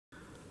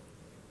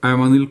I am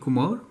Anil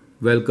Kumar.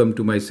 Welcome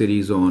to my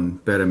series on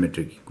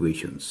parametric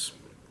equations.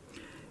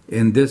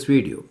 In this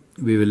video,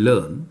 we will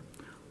learn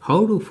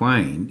how to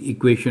find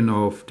equation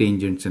of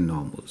tangents and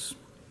normals.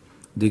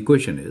 The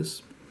equation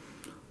is,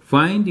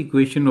 find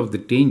equation of the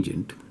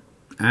tangent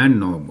and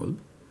normal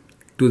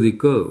to the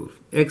curve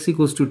x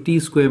equals to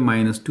t square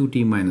minus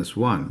 2t minus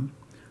 1,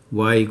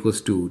 y equals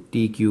to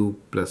t cube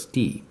plus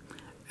t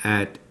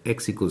at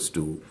x equals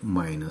to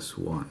minus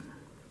 1.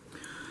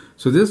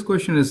 So this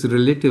question is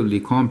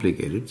relatively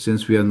complicated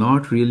since we are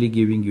not really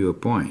giving you a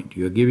point.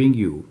 We are giving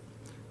you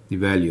the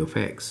value of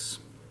x.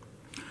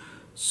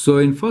 So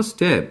in first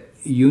step,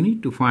 you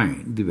need to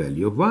find the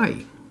value of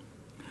y.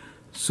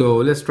 So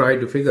let's try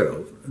to figure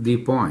out the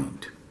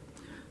point.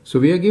 So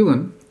we are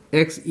given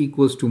x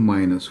equals to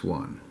minus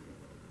 1.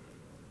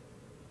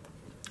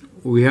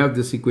 We have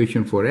this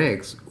equation for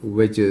x,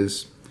 which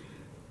is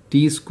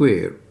t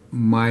square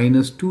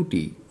minus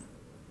 2t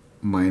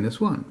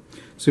minus 1.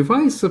 So if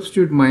I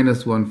substitute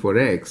minus 1 for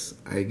x,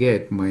 I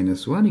get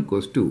minus 1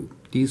 equals to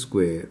t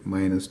square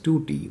minus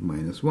 2t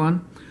minus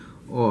 1,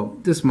 or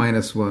this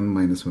minus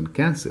 1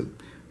 cancel.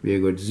 We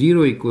have got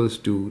 0 equals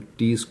to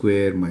t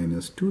square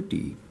minus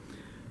 2t.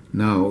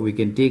 Now we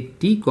can take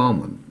t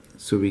common,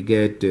 so we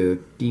get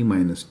t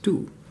minus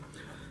 2.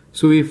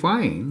 So we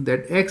find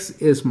that x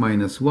is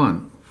minus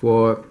 1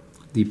 for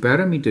the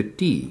parameter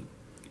t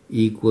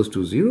equals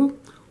to 0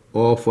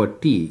 or for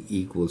t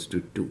equals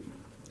to 2.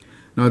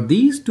 Now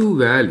these two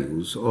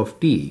values of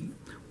t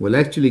will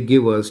actually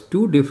give us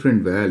two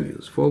different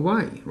values for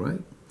y,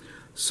 right?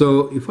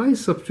 So if I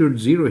substitute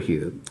 0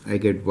 here, I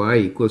get y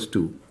equals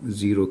to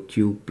 0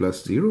 cube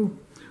plus 0,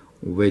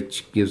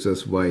 which gives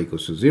us y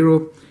equals to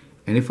 0.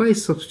 And if I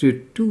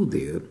substitute 2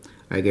 there,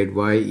 I get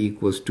y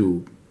equals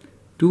to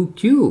 2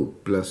 cube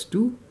plus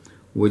 2,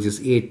 which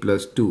is 8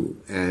 plus 2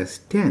 as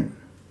 10.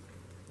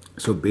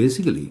 So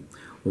basically,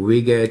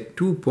 we get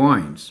 2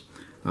 points.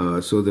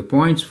 So the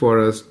points for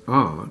us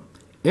are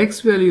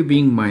x value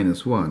being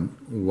minus 1,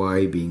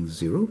 y being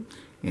 0,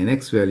 and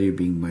x value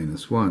being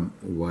minus 1,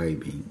 y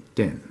being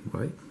 10,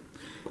 right?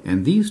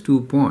 And these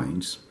 2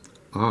 points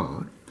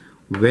are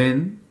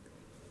when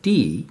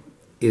t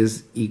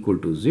is equal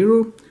to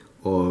 0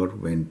 or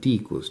when t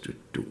equals to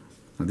 2.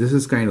 Now this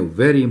is kind of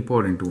very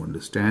important to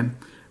understand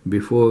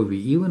before we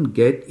even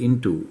get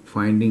into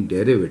finding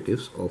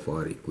derivatives of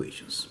our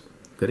equations,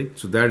 correct?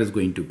 So that is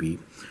going to be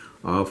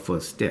our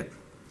first step.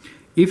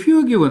 If you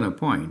are given a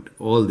point,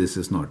 all this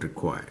is not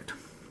required.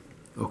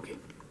 Okay.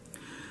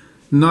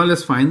 Now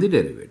let's find the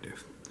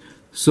derivative.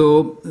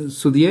 So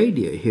the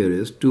idea here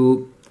is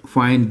to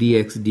find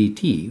dx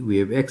dt. We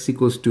have x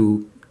equals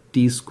to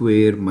t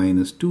square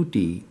minus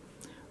 2t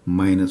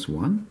minus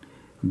 1.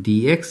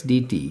 Dx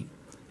dt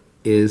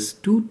is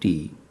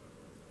 2t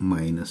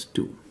minus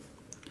 2.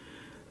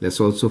 Let's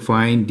also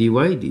find dy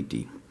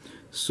dt.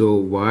 So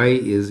y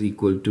is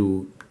equal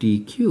to t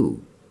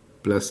cube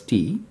plus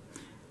t.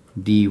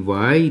 Dy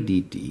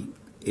dt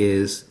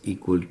is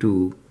equal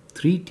to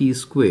 3t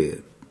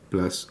square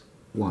plus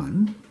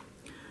 1.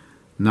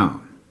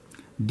 Now,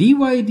 dy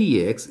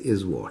dx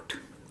is what?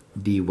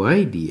 Dy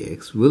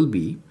dx will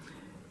be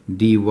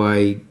dy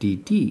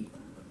dt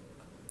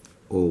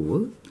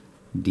over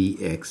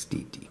dx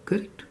dt,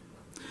 correct?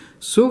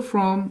 So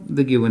from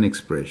the given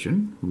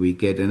expression, we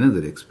get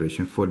another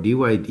expression for dy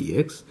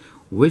dx,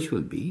 which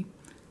will be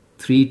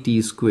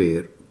 3t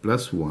square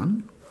plus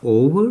 1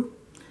 over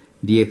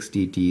dx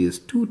dt is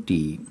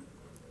 2t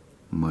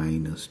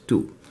minus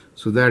 2.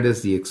 So that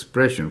is the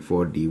expression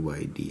for dy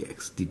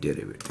dx, the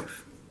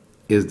derivative.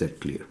 Is that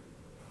clear?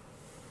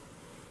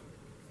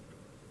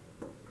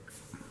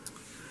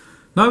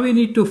 Now we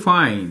need to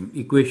find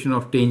equation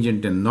of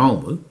tangent and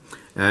normal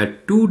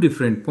at two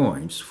different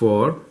points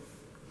for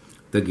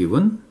the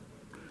given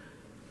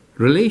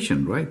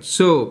relation, right?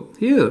 So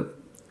here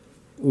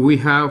we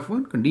have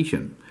one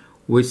condition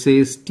which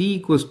says t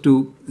equals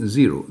to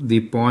 0. The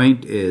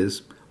point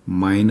is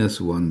minus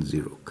 1,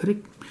 0,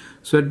 correct?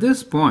 So at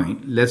this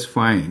point, let's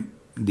find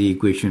the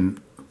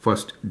equation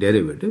first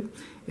derivative,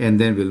 and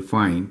then we'll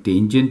find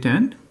tangent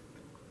and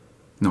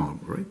normal,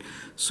 right?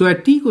 So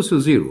at t equals to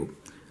 0,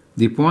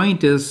 the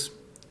point is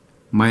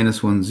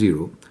minus 1,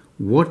 0.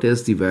 What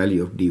is the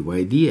value of dy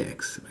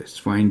dx? Let's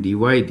find dy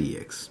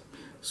dx.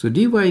 So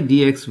dy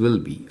dx will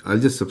be, I'll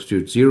just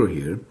substitute 0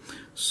 here,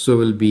 so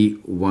will be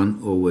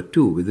 1 over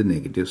 2 with a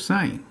negative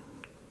sign,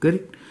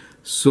 correct?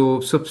 So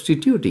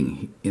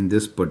substituting in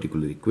this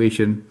particular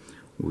equation,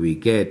 we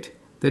get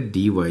that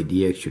dy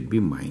dx should be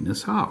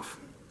minus half,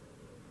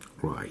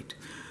 right?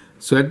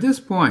 So at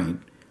this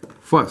point,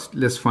 first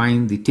let's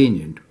find the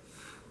tangent.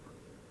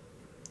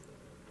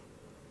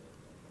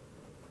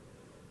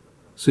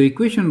 So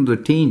equation of the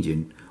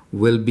tangent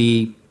will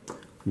be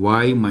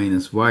y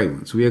minus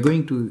y1. So we are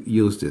going to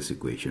use this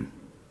equation.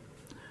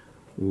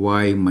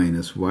 Y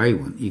minus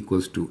y1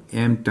 equals to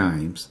m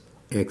times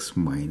x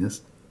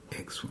minus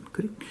x1,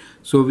 correct?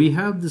 So we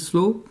have the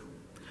slope,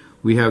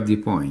 we have the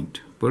point,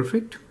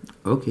 perfect?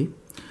 Okay.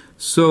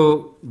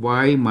 So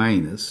y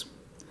minus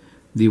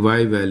the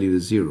y value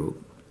is 0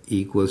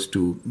 equals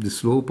to the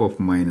slope of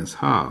minus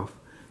half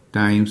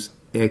times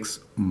x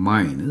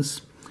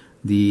minus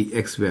the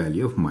x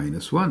value of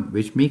minus 1,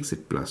 which makes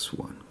it plus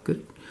 1.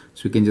 Correct?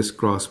 So we can just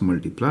cross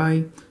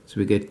multiply. So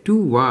we get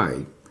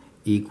 2y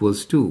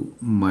equals to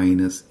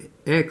minus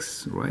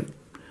x, right?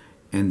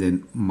 And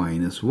then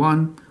minus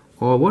 1.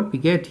 Or what we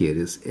get here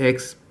is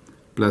x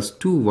plus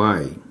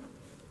 2y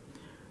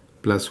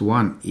plus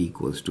 1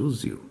 equals to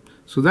 0.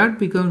 So that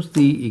becomes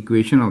the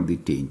equation of the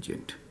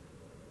tangent.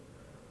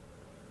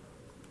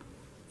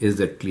 Is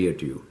that clear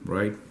to you,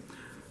 right?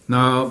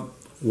 Now,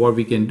 what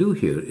we can do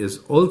here is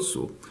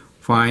also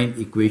find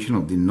equation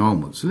of the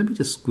normal. So let me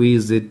just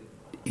squeeze it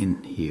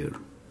in here.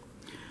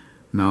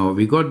 Now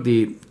we got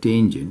the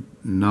tangent.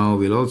 Now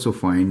we'll also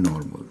find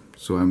normal.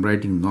 So I'm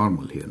writing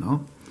normal here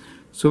now.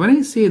 So when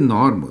I say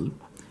normal,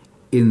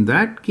 in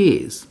that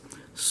case,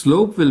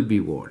 slope will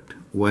be what?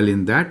 Well,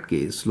 in that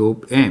case,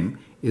 slope m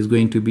is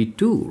going to be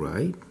 2,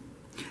 right?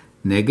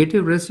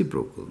 Negative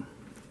reciprocal.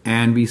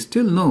 And we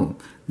still know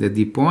that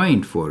the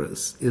point for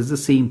us is the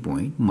same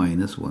point,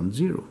 minus 1,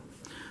 0.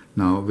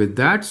 Now, with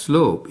that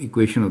slope,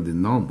 equation of the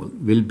normal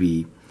will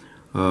be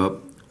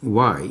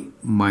y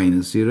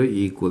minus 0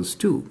 equals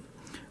 2.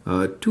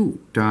 2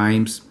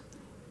 times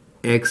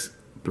x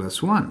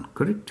plus 1,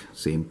 correct?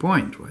 Same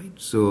point, right?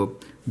 So,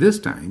 this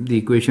time, the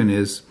equation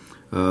is,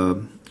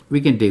 we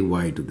can take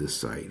y to this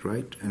side,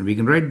 right? And we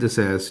can write this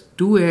as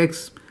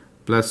 2x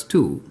plus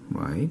 2,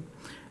 right?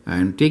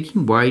 And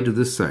taking y to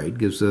this side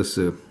gives us,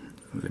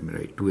 let me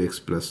write 2x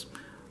plus,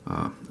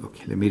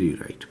 okay, let me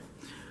rewrite.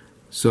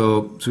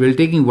 So we're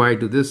taking y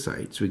to this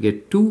side. So we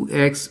get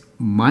 2x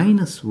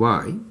minus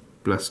y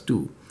plus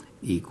 2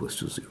 equals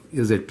to 0.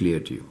 Is that clear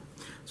to you?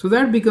 So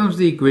that becomes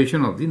the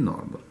equation of the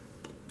normal.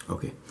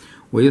 Okay,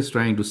 we're just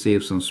trying to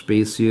save some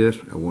space here.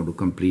 I want to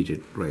complete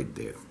it right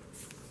there.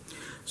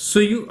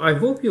 So I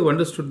hope you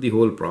understood the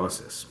whole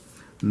process.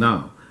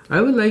 Now,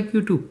 I would like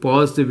you to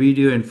pause the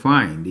video and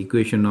find the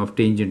equation of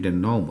tangent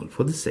and normal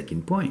for the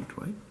second point,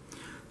 right?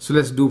 So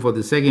let's do for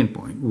the second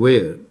point,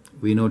 where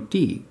we know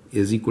t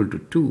is equal to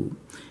 2,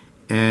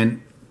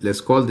 and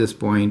let's call this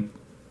point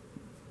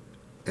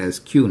as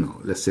q now.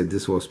 Let's say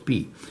this was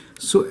p.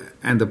 So,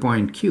 and the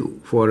point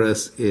q for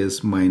us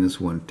is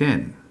minus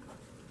 110.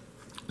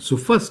 So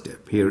first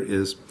step here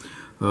is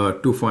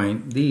to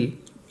find the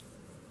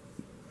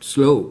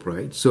slope,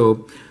 right?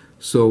 So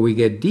we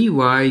get dy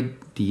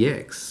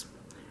dx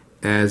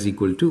as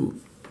equal to,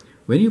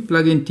 when you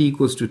plug in t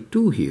equals to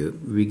 2 here,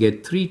 we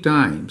get 3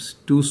 times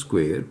 2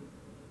 squared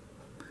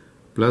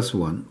plus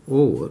 1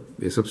 over,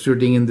 we're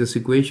substituting in this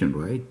equation,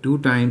 right? 2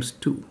 times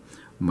 2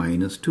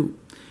 minus 2.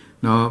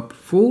 Now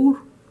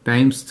 4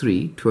 times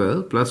 3,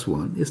 12 plus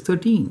 1 is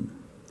 13.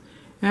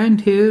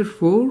 And here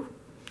 4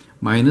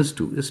 minus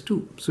 2 is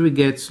 2. So we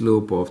get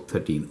slope of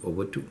 13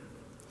 over 2.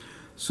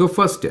 So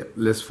first step,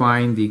 let's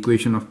find the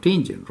equation of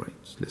tangent, right?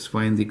 So let's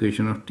find the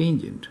equation of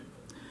tangent.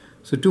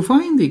 So to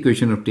find the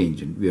equation of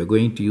tangent, we are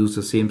going to use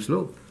the same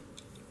slope.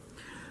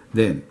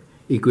 Then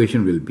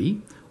equation will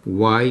be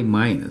y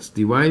minus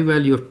the y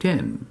value of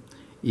 10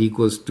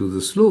 equals to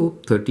the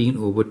slope 13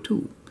 over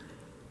 2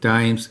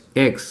 times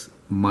x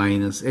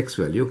minus x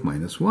value of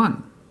minus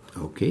 1.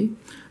 Okay,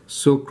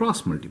 so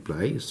cross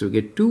multiply. So we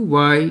get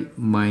 2y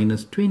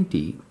minus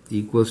 20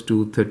 equals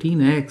to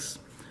 13x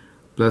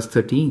plus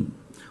 13.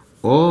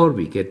 Or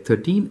we get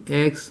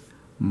 13x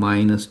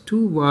minus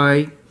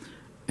 2y,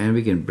 and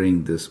we can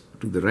bring this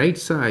to the right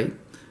side.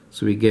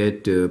 So we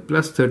get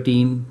plus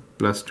 13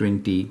 plus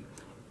 20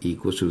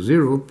 equals to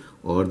 0,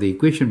 or the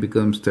equation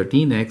becomes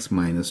 13x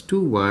minus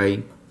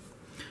 2y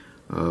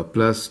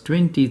plus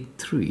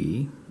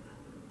 33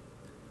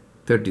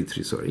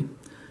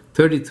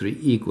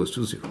 equals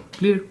to 0.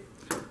 Clear?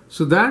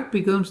 So that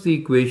becomes the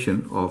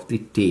equation of the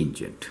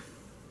tangent.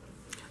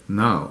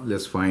 Now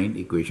let's find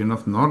equation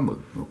of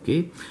normal.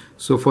 Okay,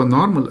 so for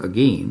normal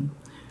again,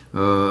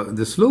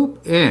 the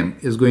slope m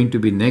is going to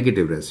be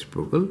negative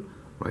reciprocal,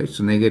 right?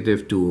 So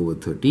negative 2 over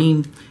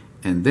 13,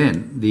 and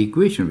then the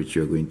equation which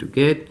you are going to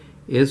get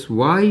is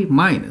y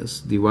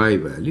minus the y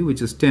value,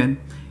 which is 10,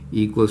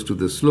 equals to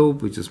the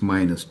slope, which is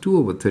minus 2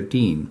 over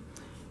 13,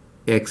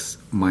 x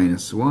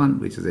minus 1,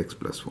 which is x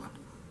plus 1.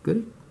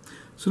 Correct?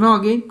 So now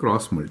again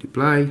cross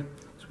multiply.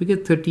 So we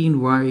get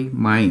 13y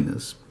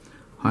minus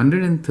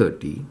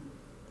 130,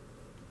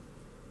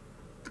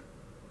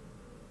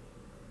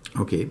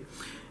 okay,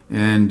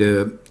 and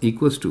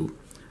equals to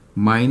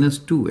minus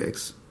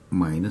 2x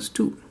minus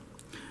 2.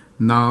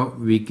 Now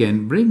we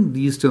can bring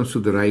these terms to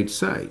the right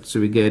side. So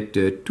we get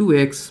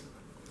 2x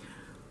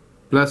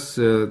plus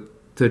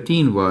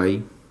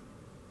 13y,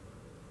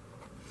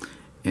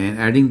 and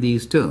adding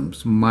these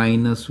terms,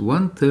 minus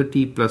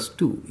 130 plus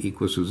 2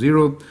 equals to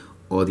 0,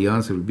 or the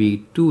answer will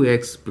be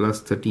 2x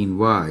plus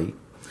 13y,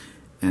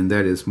 and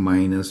that is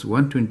minus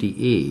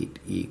 128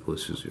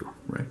 equals to 0,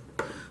 right?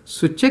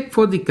 So check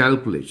for the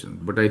calculation,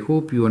 but I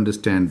hope you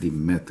understand the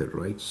method,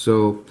 right?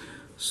 So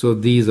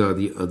these are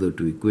the other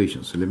two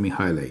equations. So let me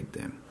highlight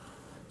them.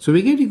 So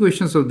we get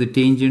equations of the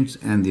tangents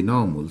and the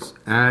normals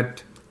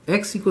at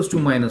x equals to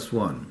minus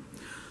 1.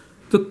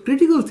 The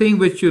critical thing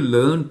which you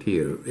learned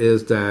here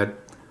is that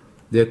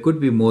there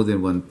could be more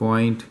than one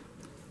point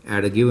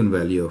at a given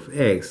value of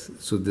x.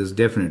 So this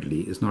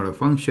definitely is not a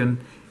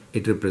function.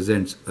 It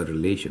represents a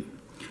relation.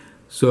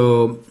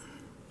 So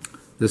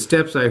the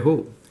steps, I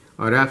hope,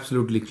 are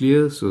absolutely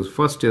clear. So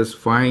first is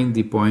find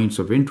the points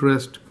of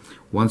interest.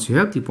 Once you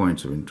have the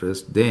points of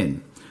interest,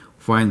 then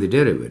find the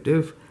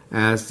derivative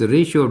as the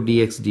ratio of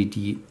dx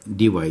dt,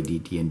 dy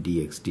dt and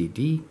dx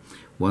dt.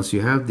 Once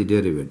you have the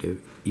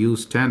derivative,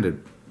 use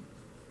standard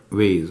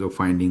ways of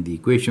finding the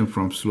equation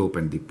from slope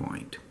and the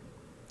point.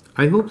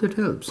 I hope that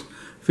helps.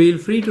 Feel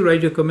free to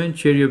write your comments,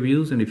 share your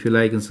views, and if you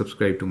like and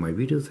subscribe to my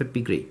videos, that'd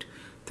be great.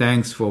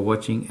 Thanks for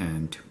watching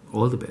and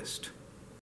all the best.